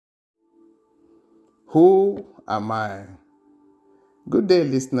Who am I? Good day,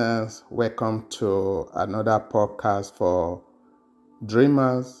 listeners. Welcome to another podcast for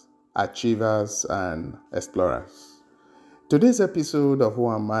dreamers, achievers, and explorers. Today's episode of Who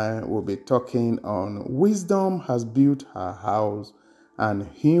Am I will be talking on wisdom has built her house and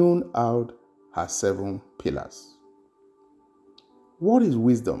hewn out her 7 pillars. What is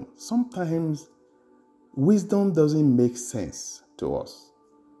wisdom? Sometimes wisdom doesn't make sense to us.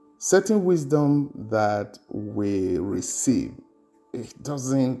 Certain wisdom that we receive, it's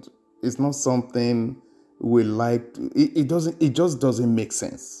not something we like. It just doesn't make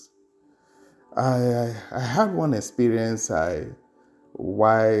sense. I had one experience. I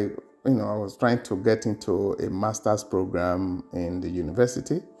was trying to get into a master's program in the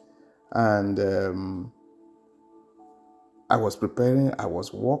university, and I was preparing. I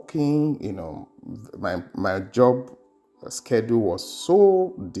was working. My job schedule was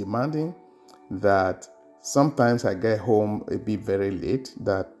so demanding that sometimes I get home a bit very late.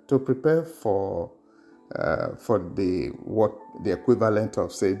 That to prepare for the equivalent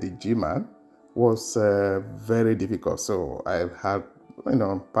of say the GMAT was very difficult. So I had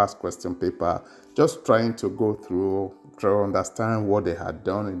past question paper, just trying to go through to understand what they had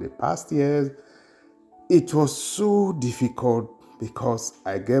done in the past years. It was so difficult because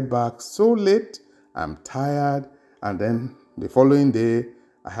I get back so late, I'm tired, and then the following day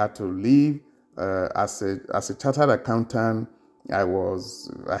I had to leave. As a chartered accountant, I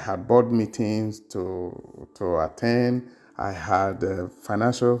had board meetings to attend. I had a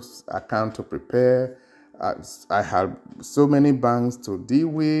financial account to prepare. I had so many banks to deal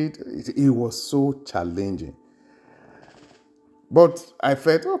with. It was so challenging. But I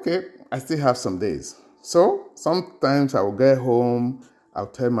felt, okay, I still have some days. So sometimes I will get home, I'll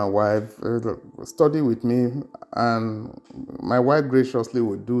tell my wife, study with me. And my wife graciously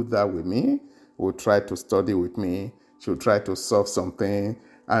will do that with me, will try to study with me. She'll try to solve something.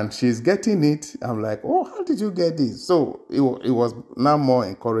 And she's getting it. I'm like, oh, how did you get this? So it was now more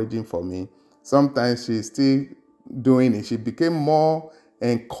encouraging for me. Sometimes she's still doing it. She became more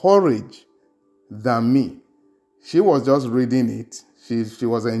encouraged than me. She was just reading it. She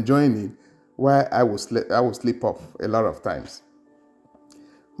was enjoying it, while I would sleep off a lot of times.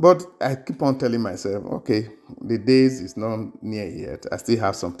 But I keep on telling myself, okay, the days is not near yet. I still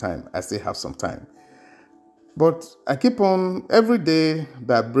have some time. But I keep on, every day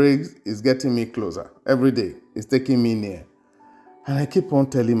that breaks is getting me closer. Every day is taking me near. And I keep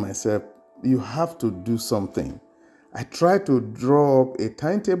on telling myself, you have to do something. I try to draw up a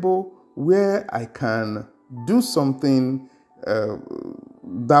timetable where I can do something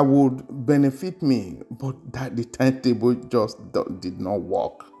that would benefit me, but that the timetable just did not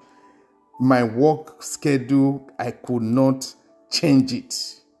work. My work schedule, I could not change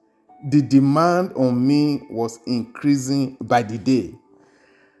it. The demand on me was increasing by the day.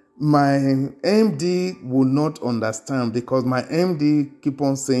 My MD would not understand because my MD keep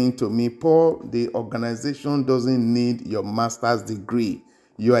on saying to me, Paul, the organization doesn't need your master's degree.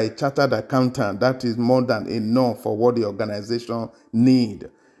 You are a chartered accountant. That is more than enough for what the organization need.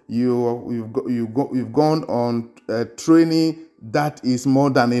 You've gone on training. That is more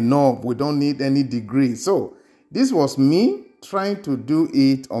than enough. We don't need any degree. So this was me trying to do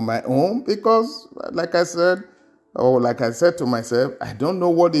it on my own because, like I said to myself, I don't know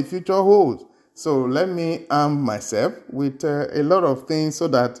what the future holds. So let me arm myself with a lot of things so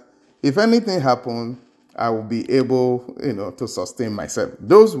that if anything happens, I will be able, to sustain myself.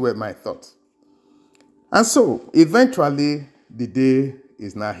 Those were my thoughts. And so eventually the day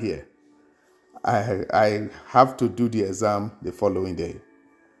is now here. I have to do the exam the following day.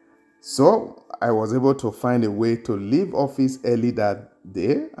 So I was able to find a way to leave office early that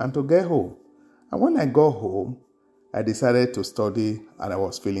day and to get home. And when I got home, I decided to study and I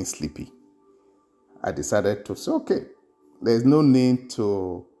was feeling sleepy. I decided to say, okay, there's no need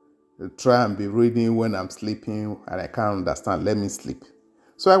to try and be reading when I'm sleeping and I can't understand. Let me sleep.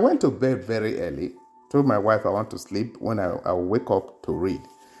 So I went to bed very early, told my wife I want to sleep when I wake up to read.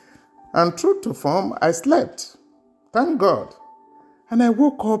 And true to form, I slept. Thank God. And I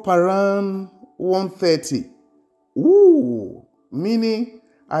woke up around 1:30. Ooh, meaning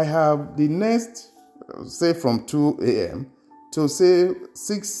I have the next, say from 2 a.m. to say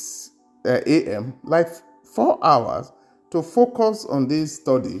 6 a.m., like 4 hours to focus on this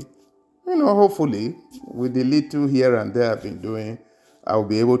study. Hopefully, with the little here and there I've been doing, I'll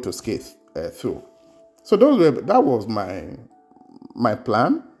be able to skate through. So that was my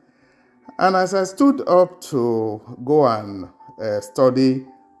plan. And as I stood up to go and study,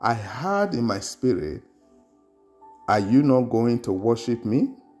 I heard in my spirit, are you not going to worship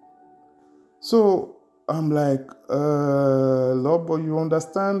me? So I'm like, Lord, but you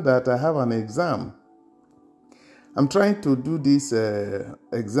understand that I have an exam. I'm trying to do this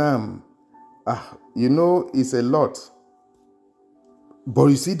exam. It's a lot. But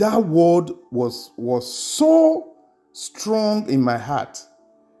you see, that word was so strong in my heart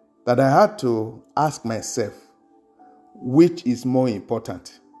that I had to ask myself, which is more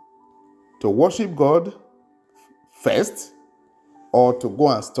important? To worship God first or to go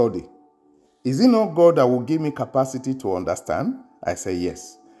and study? Is it not God that will give me capacity to understand? I say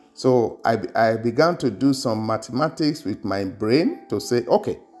yes. So I began to do some mathematics with my brain to say,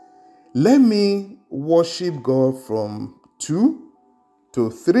 okay, let me worship God from 2 to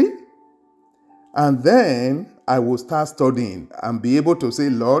 3, and then I will start studying and be able to say,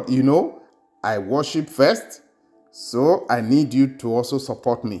 Lord, I worship first, so I need you to also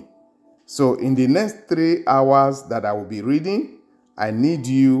support me. So in the next 3 hours that I will be reading, I need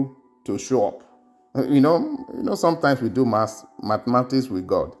you to show up. Sometimes we do mathematics with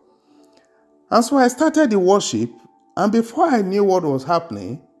God. And so I started the worship, and before I knew what was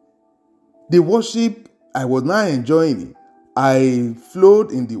happening, the worship, I was now enjoying it. I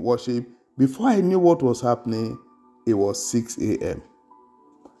flowed in the worship. Before I knew what was happening, it was 6 a.m.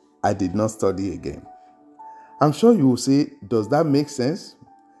 I did not study again. I'm sure you will say, does that make sense?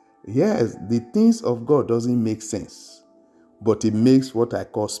 Yes, the things of God doesn't make sense, but it makes what I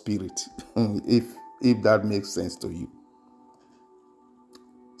call spirit, if that makes sense to you.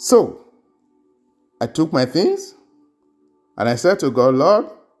 So, I took my things and I said to God, Lord,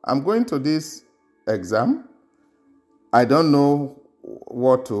 I'm going to this exam. I don't know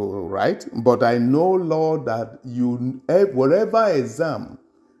what to write, but I know, Lord, that whatever exam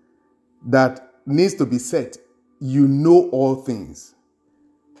that needs to be set, you know all things.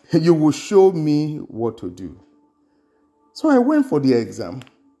 You will show me what to do. So I went for the exam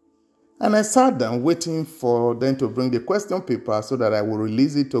and I sat down waiting for them to bring the question paper so that I will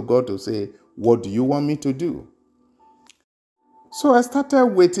release it to God to say, what do you want me to do? So I started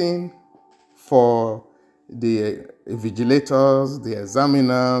waiting for the vigilators, the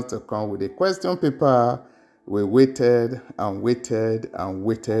examiners to come with a question paper. We waited and waited and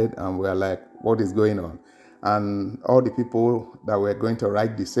waited, and we were like, what is going on? And all the people that were going to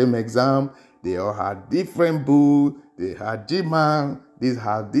write the same exam, they all had different books. They had GMAN, this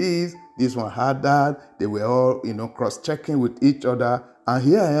had this one had that. They were all, cross-checking with each other. And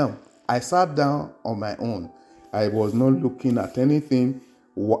here I am. I sat down on my own. I was not looking at anything.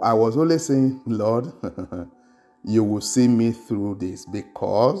 I was only saying, Lord, you will see me through this,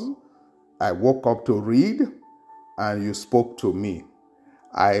 because I woke up to read and you spoke to me.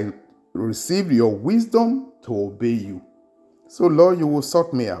 I received your wisdom to obey you. So, Lord, you will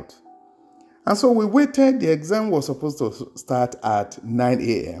sort me out. And so we waited. The exam was supposed to start at 9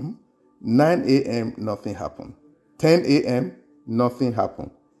 a.m. 9 a.m., nothing happened. 10 a.m., nothing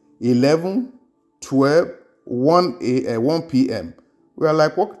happened. 11, 12, 1 p.m. We were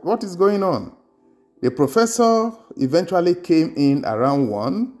like, what is going on? The professor eventually came in around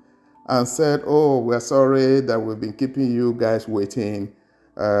 1 and said, oh, we're sorry that we've been keeping you guys waiting.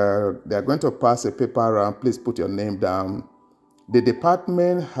 They're going to pass a paper around. Please put your name down. The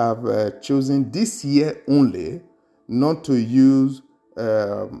department have chosen this year only not to use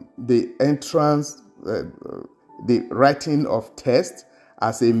the entrance, the writing of tests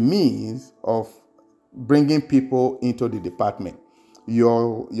as a means of bringing people into the department.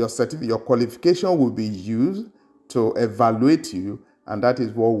 Your certificate, your qualification will be used to evaluate you, and that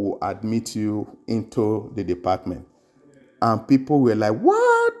is what will admit you into the department. And people were like,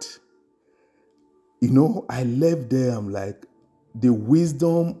 what? I left there, I'm like, the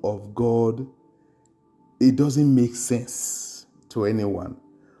wisdom of God, it doesn't make sense to anyone.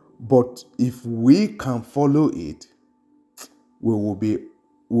 But if we can follow it, we'll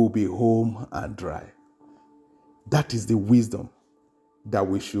be home and dry. That is the wisdom that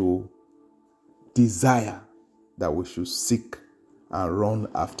we should desire, that we should seek and run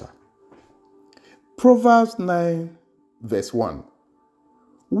after. Proverbs 9, verse 1.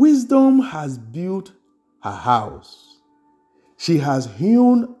 Wisdom has built her house. She has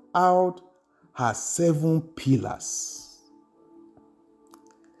hewn out her 7 pillars.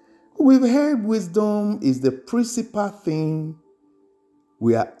 We've heard wisdom is the principal thing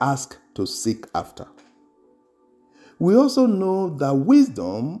we are asked to seek after. We also know that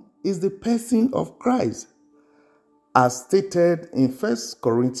wisdom is the person of Christ, as stated in 1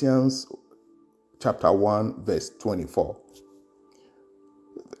 Corinthians chapter 1, verse 24.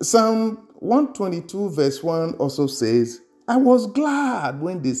 Psalm 122, verse 1 also says, I was glad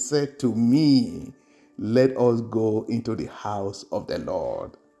when they said to me, let us go into the house of the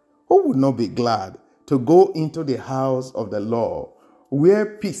Lord. Who would not be glad to go into the house of the Lord, where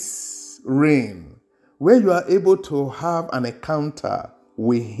peace reigns, where you are able to have an encounter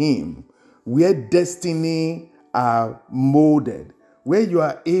with Him, where destiny are molded, where you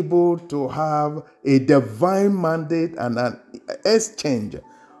are able to have a divine mandate and an exchange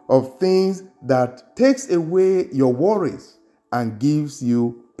of things that takes away your worries and gives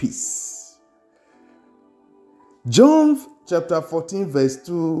you peace. John chapter 14 verse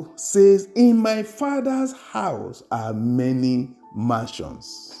 2 says, "In my Father's house are many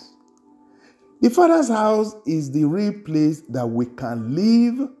mansions." The Father's house is the real place that we can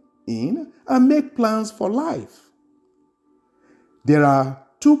live in and make plans for life. There are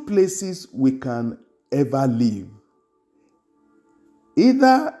two places we can ever live,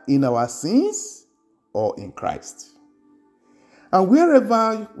 either in our sins or in Christ. And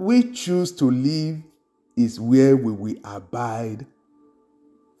wherever we choose to live is where we will abide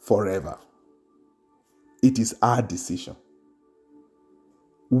forever. It is our decision.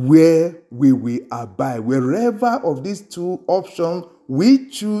 Where we will abide, wherever of these two options we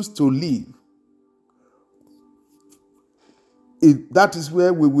choose to live, that is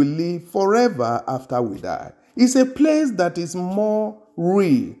where we will live forever after we die. It's a place that is more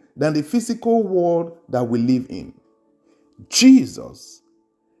real than the physical world that we live in. Jesus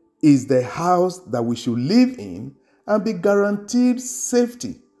is the house that we should live in and be guaranteed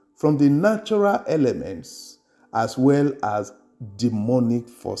safety from the natural elements as well as demonic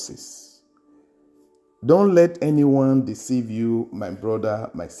forces. Don't let anyone deceive you, my brother,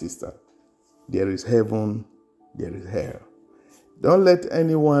 my sister. There is heaven, there is hell. Don't let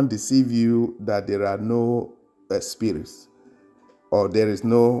anyone deceive you that there are no spirits or there is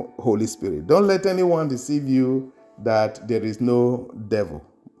no Holy Spirit. Don't let anyone deceive you that there is no devil.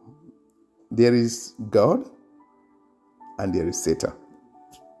 There is God and there is Satan.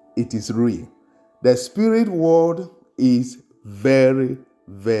 It is real. The spirit world is very,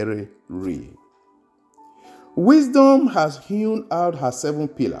 very real. Wisdom has hewn out her 7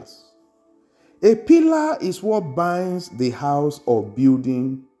 pillars. A pillar is what binds the house or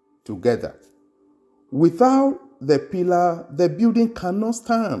building together. Without the pillar, the building cannot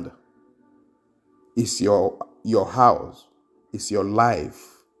stand. Is your house, is your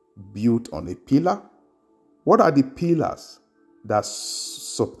life built on a pillar? What are the pillars that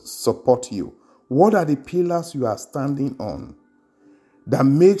support you? What are the pillars you are standing on that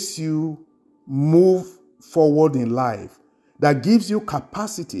makes you move forward in life, that gives you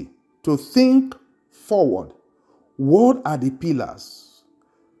capacity to think forward? What are the pillars?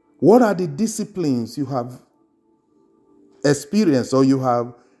 What are the disciplines you have experienced or you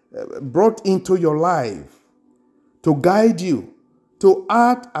have brought into your life to guide you, to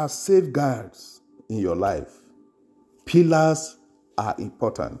act as safeguards in your life? Pillars are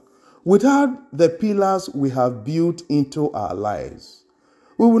important. Without the pillars we have built into our lives,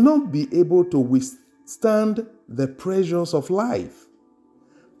 we will not be able to withstand the pressures of life.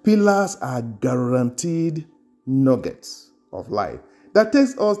 Pillars are guaranteed nuggets of life that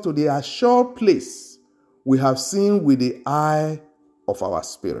takes us to the assured place we have seen with the eye of our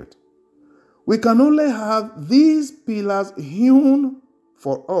spirit. We can only have these pillars hewn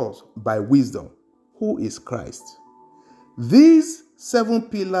for us by wisdom, who is Christ. These 7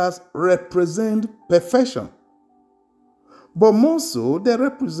 pillars represent perfection, but more so, they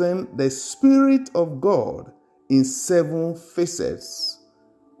represent the Spirit of God in 7 facets,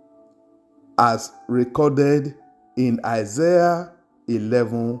 as recorded in Isaiah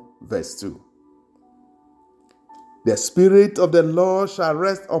 11, verse 2. The Spirit of the Lord shall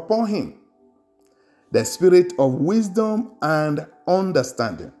rest upon him, the Spirit of wisdom and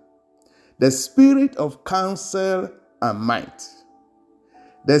understanding, the Spirit of counsel and might,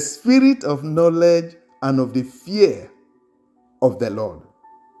 the Spirit of knowledge and of the fear of the Lord.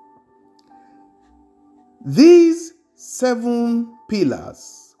 These 7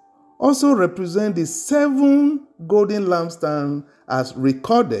 pillars also represent the 7 golden lampstands as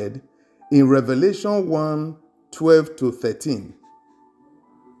recorded in Revelation 1, 12 to 13.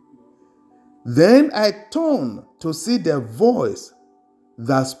 Then I turned to see the voice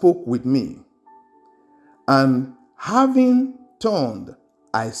that spoke with me. And having turned,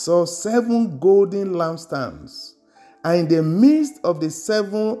 I saw 7 golden lampstands. And in the midst of the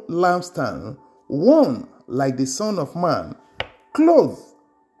 7 lampstands, one like the Son of Man, clothed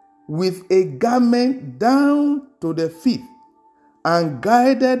with a garment down to the feet, and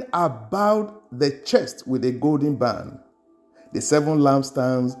guided about the chest with a golden band. The 7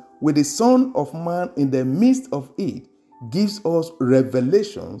 lampstands with the Son of Man in the midst of it gives us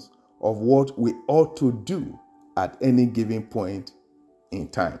revelations of what we ought to do at any given point in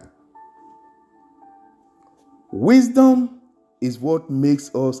time. Wisdom is what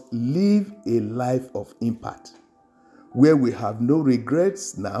makes us live a life of impact, where we have no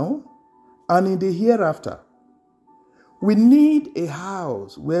regrets now and in the hereafter. We need a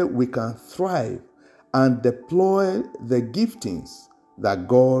house where we can thrive and deploy the giftings that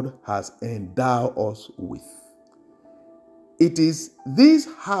God has endowed us with. It is this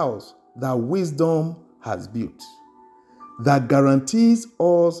house that wisdom has built that guarantees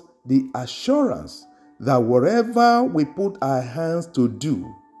us the assurance that whatever we put our hands to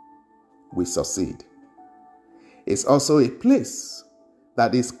do, we succeed. It's also a place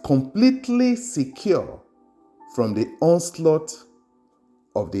that is completely secure from the onslaught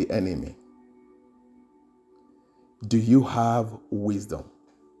of the enemy. Do you have wisdom?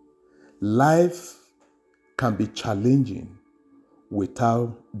 Life can be challenging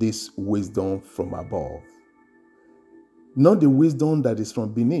without this wisdom from above. Not the wisdom that is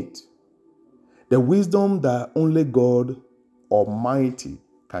from beneath. The wisdom that only God Almighty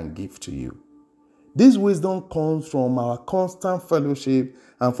can give to you. This wisdom comes from our constant fellowship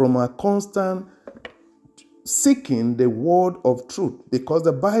and from our constant seeking the word of truth, because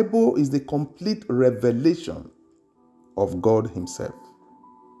the Bible is the complete revelation of God Himself.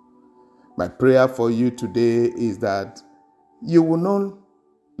 My prayer for you today is that you will not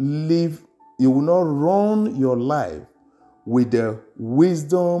run your life with the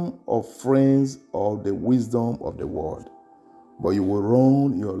wisdom of friends or the wisdom of the world, but you will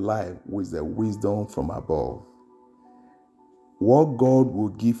run your life with the wisdom from above. What God will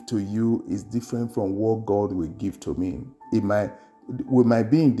give to you is different from what God will give to me. We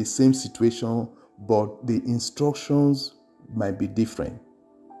might be in the same situation, but the instructions might be different.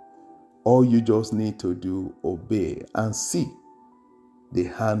 All you just need to do, obey and see the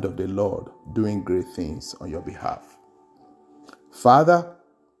hand of the Lord doing great things on your behalf. Father,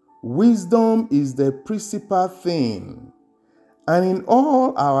 wisdom is the principal thing, and in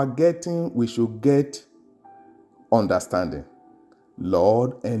all our getting, we should get understanding.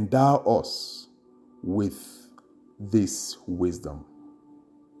 Lord, endow us with this wisdom.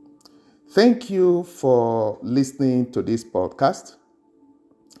 Thank you for listening to this podcast.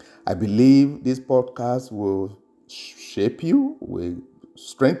 I believe this podcast will shape you, will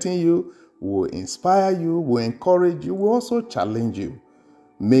strengthen you, will inspire you, will encourage you, will also challenge you,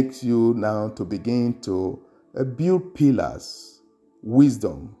 makes you now to begin to build pillars,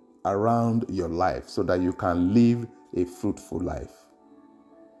 wisdom around your life so that you can live a fruitful life.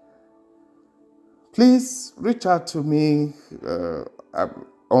 Please reach out to me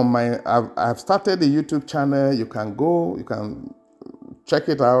I've started a YouTube channel. You can check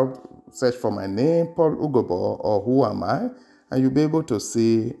it out, search for my name, Paul Ugobo, or Who Am I, and you'll be able to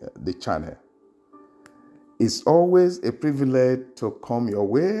see the channel. It's always a privilege to come your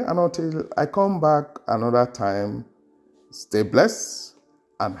way, and until I come back another time, stay blessed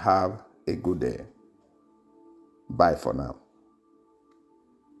and have a good day. Bye for now.